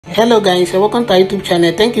Hello guys, welcome to our YouTube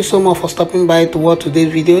channel. Thank you so much for stopping by to watch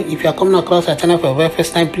today's video. If you are coming across our channel for the very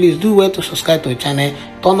first time, please do well to subscribe to the channel,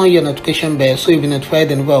 turn on your notification bell so you'll be notified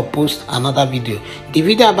whenever I post another video. The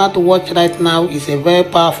video I'm about to watch right now is a very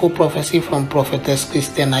powerful prophecy from Prophetess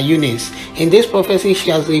Christiana Eunice. In this prophecy, she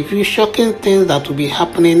has revealed shocking things that will be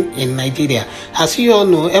happening in Nigeria. As you all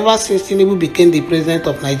know, ever since Tinubu became the president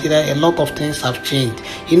of Nigeria, a lot of things have changed.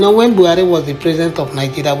 You know, when Buhari was the president of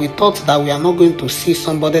Nigeria, we thought that we are not going to see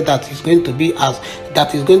somebody that is going to be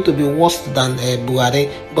worse than Buhari,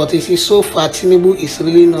 but you see, so far Tinubu is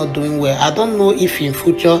really not doing well. I don't know if in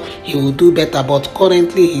future he will do better, but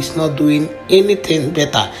currently he's not doing anything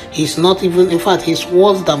better. He's not even, in fact, he's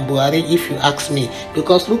worse than Buhari if you ask me,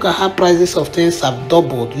 because look at how prices of things have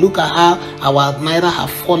doubled. Look at how our naira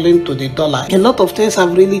have fallen to the dollar. A lot of things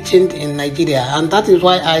have really changed in Nigeria, and that is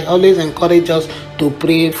why I always encourage us to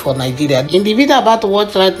pray for Nigeria. In the video about to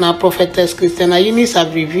watch right now, Prophetess Christiana Eunice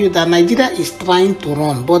have revealed that Nigeria is trying to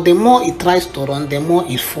run, but the more it tries to run, the more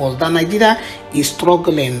it falls. That Nigeria is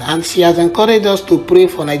struggling, and she has encouraged us to pray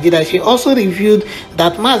for Nigeria. She also revealed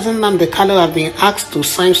that Mazen Nnamdi Kanu have been asked to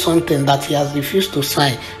sign something that he has refused to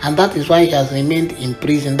sign, and that is why he has remained in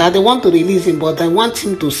prison. That they want to release him, but they want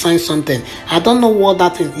him to sign something. I don't know what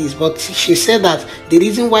that thing is, but she said that the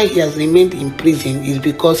reason why he has remained in prison is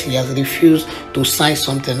because he has refused to sign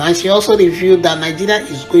something. And she also revealed that Nigeria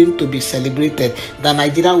is going to be celebrated, that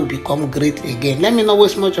Nigeria will become great again. Let me not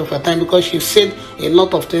waste much of your time, because she said a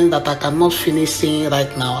lot of things that I cannot finish saying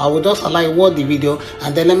right now. I will just allow you to watch the video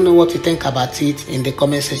and then let me know what you think about it in the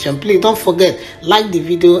comment section. Please don't forget, like the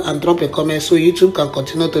video and drop a comment so YouTube can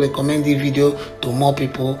continue to recommend the video to more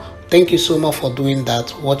people. Thank you so much for doing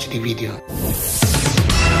that. Watch the video.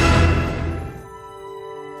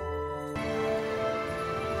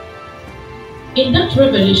 In that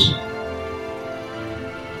revelation,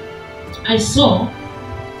 I saw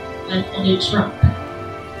like on a track.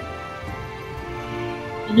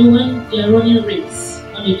 You know, when they are running race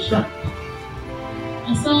on a track,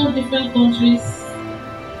 I saw different countries.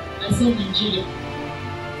 I saw Nigeria.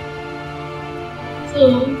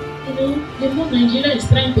 So, you know, the more Nigeria is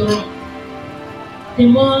trying to run, the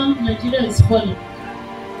more Nigeria is falling.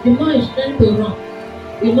 The more it's trying to run,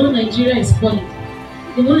 the more Nigeria is falling.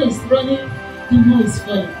 The more it's running, the more it's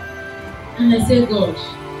falling. And I say, God,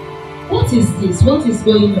 what is this? What is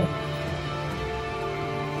going on?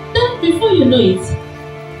 Then before you know it,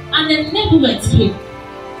 an enablement came.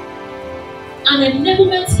 An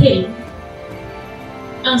enablement came,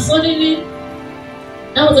 and suddenly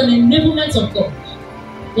that was an enablement of God.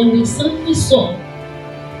 Then we suddenly saw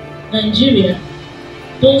Nigeria,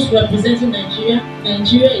 those representing Nigeria,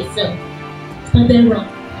 Nigeria itself started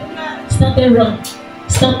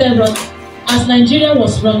run. As Nigeria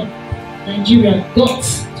was running, Nigeria got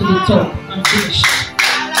to the top and finished.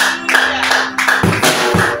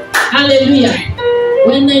 Hallelujah.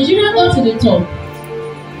 When Nigeria got to the top,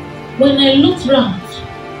 when I looked around,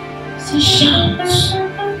 see shouts,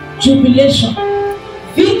 jubilation,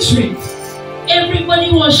 victory.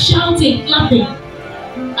 Everybody was shouting, clapping.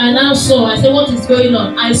 And I said, what is going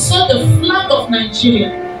on? I saw the flag of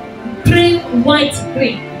Nigeria, green, white,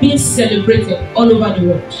 green, being celebrated all over the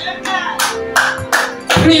world.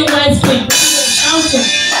 Green, white, green.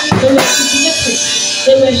 They were shouting.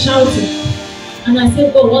 They were shouting. And I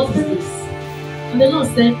said, God, what is this? And the Lord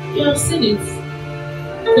said, you have seen it.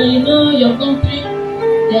 Then you know your country,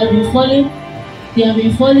 they have been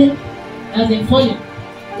falling.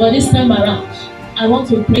 But this time around, I want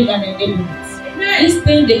to bring an enablement. This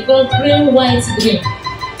thing they call green, white, green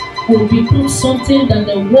will become something that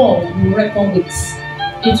the world will reckon with.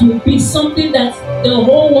 It will be something that the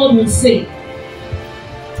whole world will say,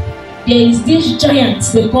 there is this giant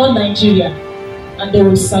they call Nigeria, and they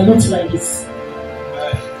will salute like this.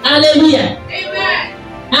 Hallelujah. Amen.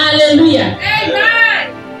 Hallelujah. Amen.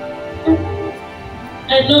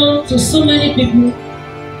 I know to so many people,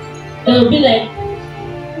 they will be like,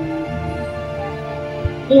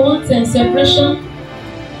 we want separation,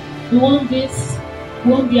 we want this,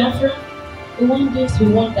 we want Biafra, we want this, we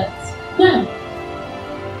want that. Well,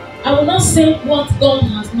 I will not say what God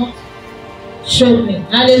has not showed me.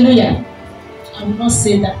 Hallelujah. I will not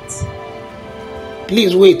say that.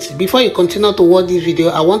 Please wait. Before you continue to watch this video,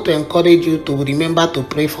 I want to encourage you to remember to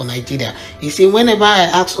pray for Nigeria. You see, whenever I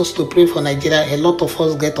ask us to pray for Nigeria, a lot of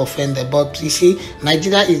us get offended. But you see,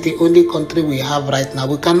 Nigeria is the only country we have right now.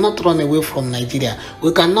 We cannot run away from Nigeria.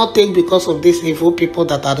 We cannot take because of these evil people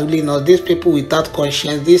that are ruling us, these people without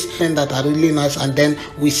conscience, these men that are ruling us, and then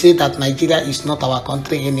we say that Nigeria is not our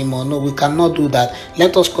country anymore. No, we cannot do that.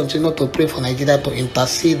 Let us continue to pray for Nigeria, to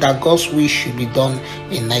intercede that God's will should be done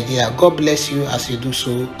in Nigeria. God bless you as you do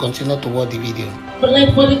so, continue to watch the video. But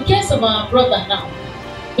like for the case of our brother now,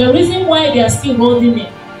 the reason why they are still holding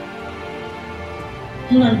him,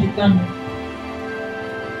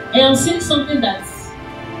 I am seeing something that,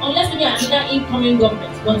 unless maybe another incoming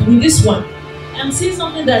government, but with this one, I am seeing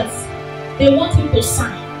something that they want him to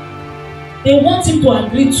sign. They want him to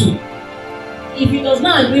agree to. If he does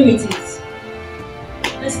not agree with it,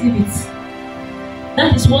 let's leave it.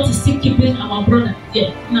 That is what is still keeping our brother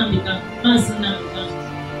here.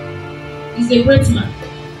 He's a great man.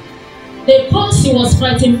 The cause he was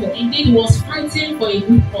fighting for, indeed, he was fighting for a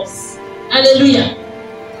good cause. Hallelujah.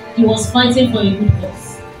 He was fighting for a good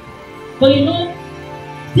cause. But you know,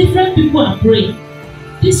 different people are praying.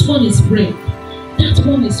 This one is praying. That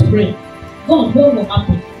one is praying. God, what will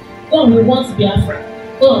happen? God will want Biafra.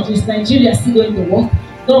 God, is Nigeria still going to work?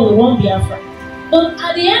 God will want Biafra. But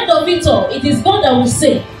at the end of it all, it is God that will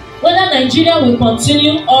say whether Nigeria will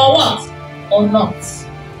continue or what, or not.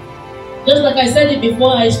 Just like I said it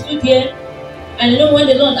before, I stood here, and you know when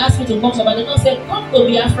the Lord asked me to come about, the Lord said, "Come to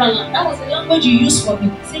Biafra land." That was the language you used for me.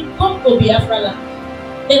 He said, "Come to Biafra land."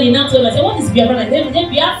 Then he now told me, I said, "What is Biafra land?" He said,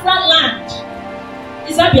 "Biafra land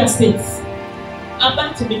is Abia State."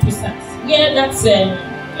 About to be precise, where that's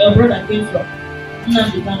your brother came from.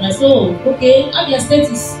 I said, "Oh, okay, Abia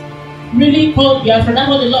State is really called Biafra." That's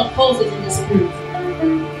what the Lord calls it in the spirit.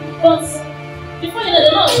 But before you know,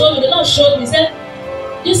 the Lord showed me, he said,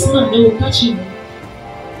 "This man, they will catch him.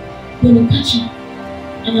 They will catch him."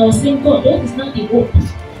 And I was saying, God, what is not the hope?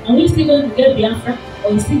 Are we still going to get Biafra?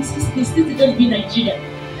 Or is it still going to be Nigeria?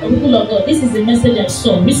 The people of God, this is the message I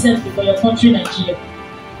saw recently for your country, Nigeria.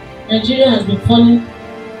 Nigeria has been falling.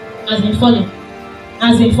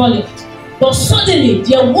 But suddenly,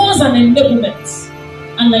 there was an enablement.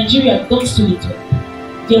 And Nigeria got to the top.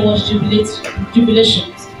 There was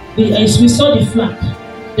jubilation. We saw the flag.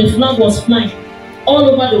 The flag was flying all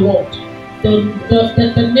over the world.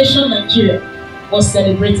 The nation Nigeria was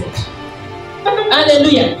celebrated.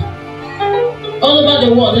 Hallelujah. All over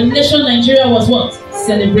the world, the nation Nigeria was what?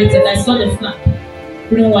 Celebrated. I saw the flag.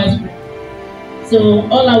 Green, white, green. So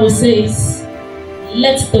all I will say is,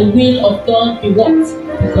 let the will of God be what?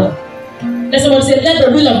 Be done. Let somebody say, let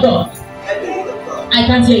the will of God. I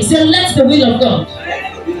can't hear you. Say, let the will of God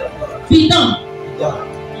be done.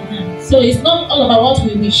 So it's not all about what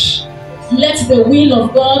we wish. Let the will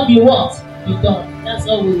of God be what? Be done. That's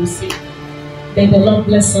all we will say. May the Lord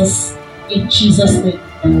bless us in Jesus' name.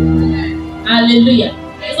 Hallelujah.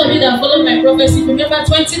 Those of you that followed my prophecy, remember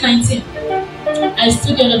 2019, I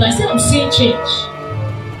stood on the I said I'm seeing change.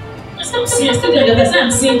 I stood on the I said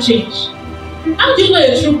I'm seeing change. How do you know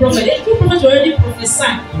a true prophet? A true prophet already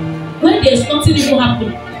prophesied when there's nothing even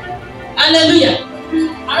happening. Hallelujah.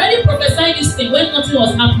 I already prophesied this thing when nothing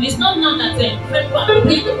was happening. It's not now that people are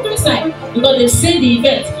going to prophesy because they've seen the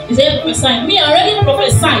event. They say prophesy. Me, I already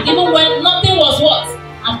prophesied even when nothing was what?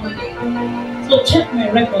 Happening. So check my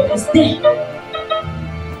record. It's there.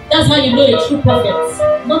 That's how you know a true prophet.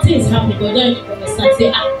 Nothing is happening, but you don't have to prophesy.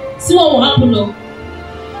 Say, see what will happen though.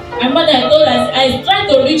 My mother, I tried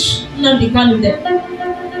to reach Nnamdi Kanu there.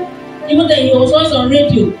 Even then, he was always on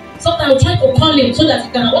radio. Sometimes I would try to call him so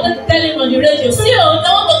that I wanted to tell him on the radio, see, I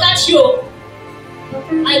want to catch you.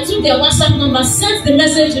 I took their WhatsApp number, sent the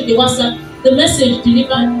message to the WhatsApp, the message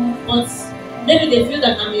delivered, but maybe they feel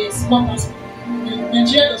that I'm a small person.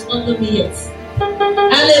 Nigeria does not know me yet.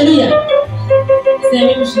 Hallelujah.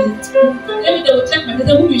 Maybe they will check my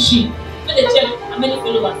message. Who is she? When they check how many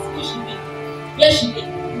followers, who she be? Where she be?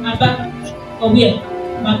 Aba, or where?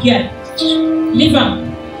 Makia. Leave her.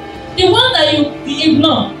 The one that you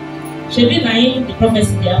ignore should be naive the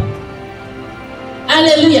prophecy there.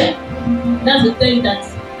 Hallelujah. That's the thing that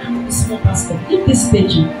I'm a small pastor. In this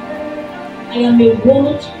stage, I am a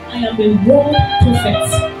word prophet.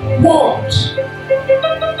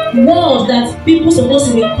 Word that people supposed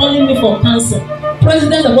to be calling me for cancer.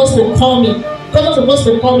 President supposed to call me. Governor supposed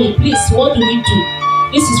to call me. Please, what do we do?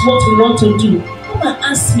 This is what we want to do. Come and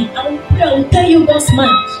ask me. I will pray. I will tell you God's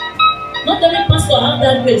mind. Not every pastor have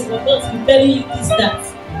that grace, but God will tell you this, that.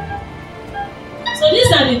 So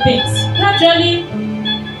these are the things. Gradually,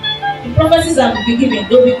 the prophecies are beginning.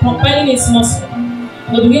 They'll be compiling it small.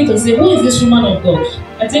 They'll begin to say, who is this woman of God?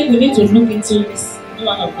 I think we need to look into this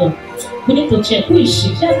woman of God. We need to check, who is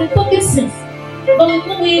she? She has been talking since. But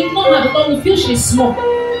we ignore her because we feel she's small.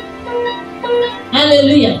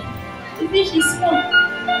 Hallelujah. We feel she's small.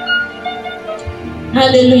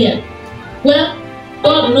 Hallelujah. Well,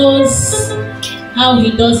 God knows how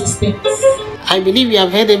he does his things. I believe you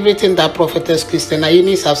have heard everything that Prophetess Christiana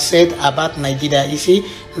Eunice have said about Nigeria. You see,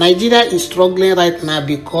 Nigeria is struggling right now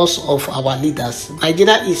because of our leaders.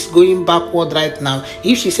 Nigeria is going backward right now.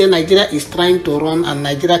 If she said Nigeria is trying to run and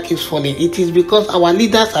Nigeria keeps falling, it is because our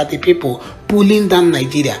leaders are the people pulling down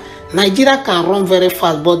Nigeria. Nigeria can run very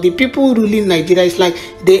fast, but the people ruling Nigeria is like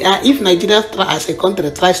they are. If Nigeria as a country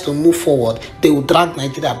tries to move forward, they will drag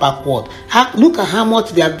Nigeria backward. Look at how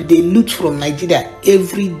much they loot from Nigeria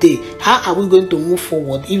every day. How are we going to move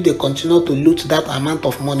forward if they continue to loot that amount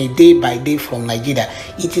of money day by day from Nigeria?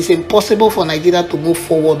 It is impossible for Nigeria to move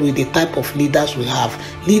forward with the type of leaders we have.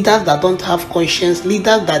 Leaders that don't have conscience,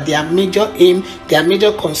 leaders that their major aim, their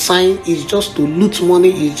major concern is just to loot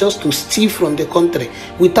money, is just to steal from the country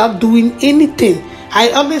without doing anything.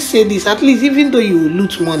 I always say this, at least even though you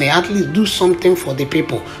loot money, at least do something for the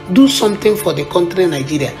people. Do something for the country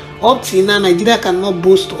Nigeria. Up till now, Nigeria cannot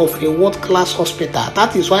boast of a world-class hospital.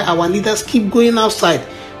 That is why our leaders keep going outside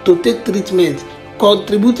to take treatment,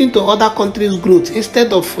 contributing to other countries' growth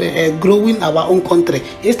instead of growing our own country,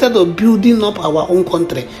 instead of building up our own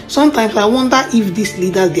country. Sometimes I wonder if these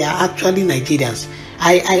leaders, they are actually Nigerians.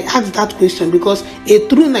 I ask that question because a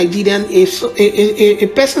true Nigerian, a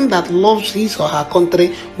person that loves his or her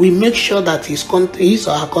country will make sure that his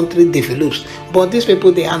or her country develops. But these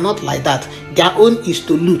people, they are not like that. Their own is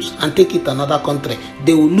to loot and take it to another country.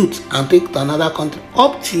 They will loot and take it to another country.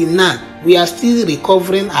 Up till now, we are still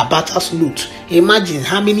recovering Abacha's loot. Imagine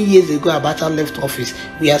how many years ago Abacha left office.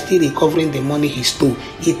 We are still recovering the money he stole.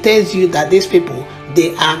 It tells you that these people,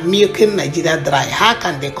 they are milking Nigeria dry. How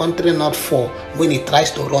can the country not fall when it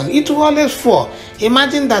tries to run? It will always fall.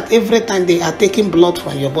 Imagine that every time they are taking blood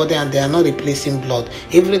from your body and they are not replacing blood.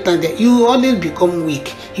 Every time you will always become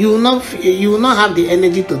weak. You will not have the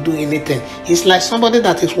energy to do anything. It's like somebody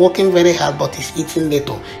that is working very hard but is eating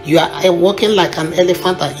little. You are working like an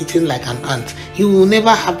elephant and eating like an ant. You will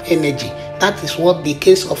never have energy. That is what the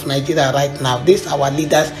case of Nigeria right now. These our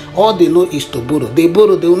leaders, all they know is to borrow. They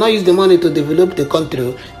borrow. They will not use the money to develop the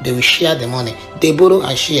country. They will share the money. They borrow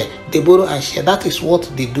and share. They borrow and share. That is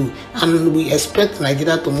what they do. And we expect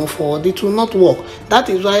Nigeria to move forward. It will not work. That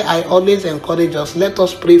is why I always encourage us, let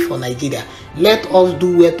us pray for Nigeria. Let us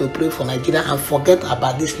do well to pray for Nigeria and forget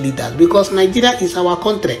about these leaders, because Nigeria is our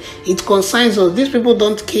country. It concerns us. These people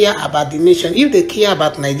don't care about the nation. If they care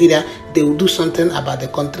about Nigeria, they will do something about the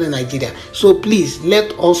country Nigeria. So please,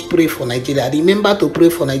 let us pray for Nigeria. Remember to pray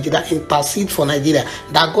for Nigeria, intercede for Nigeria,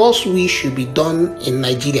 that God's will should be done in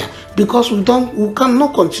Nigeria. Because we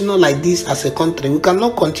cannot continue like this as a country. We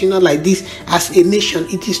cannot continue like this as a nation.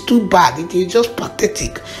 It is too bad. It is just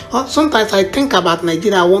pathetic. Sometimes I think about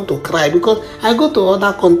Nigeria, I want to cry, because I go to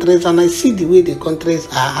other countries and I see the way the countries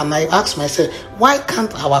are, and I ask myself, why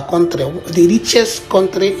can't our country, the richest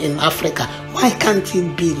country in Africa, why can't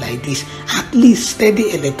it be like this? At least steady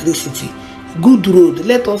electricity, good road.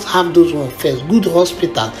 Let us have those ones first. Good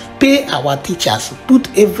hospital, pay our teachers, put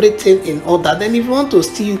everything in order. Then if you want to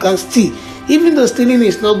steal, you can steal. Even though stealing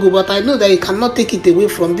is not good, but I know that you cannot take it away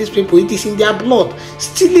from these people. It is in their blood.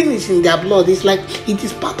 Stealing is in their blood. It's like it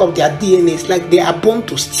is part of their DNA. It's like they are born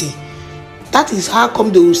to steal. That is how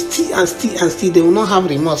come they will steal and steal and steal. They will not have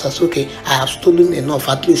remorse as, okay, I have stolen enough,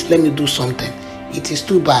 at least let me do something. It is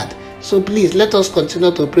too bad. So please, let us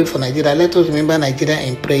continue to pray for Nigeria. Let us remember Nigeria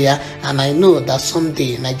in prayer. And I know that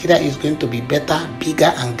someday Nigeria is going to be better,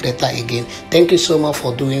 bigger, and greater again. Thank you so much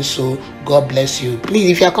for doing so. God bless you.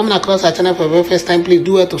 Please, if you are coming across our channel for the very first time, please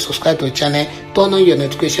do well to subscribe to the channel. Turn on your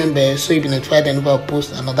notification bell so you'll be notified whenever I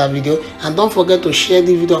post another video. And don't forget to share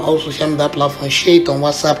the video on all social media platforms. Share it on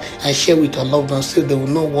WhatsApp and share with your loved ones so they will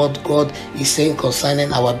know what God is saying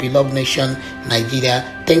concerning our beloved nation,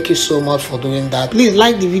 Nigeria. Thank you so much for doing that. Please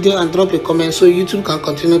like the video and drop a comment so YouTube can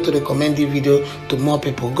continue to recommend the video to more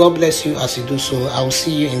people. God bless you as you do so. I will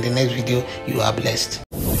see you in the next video. You are blessed.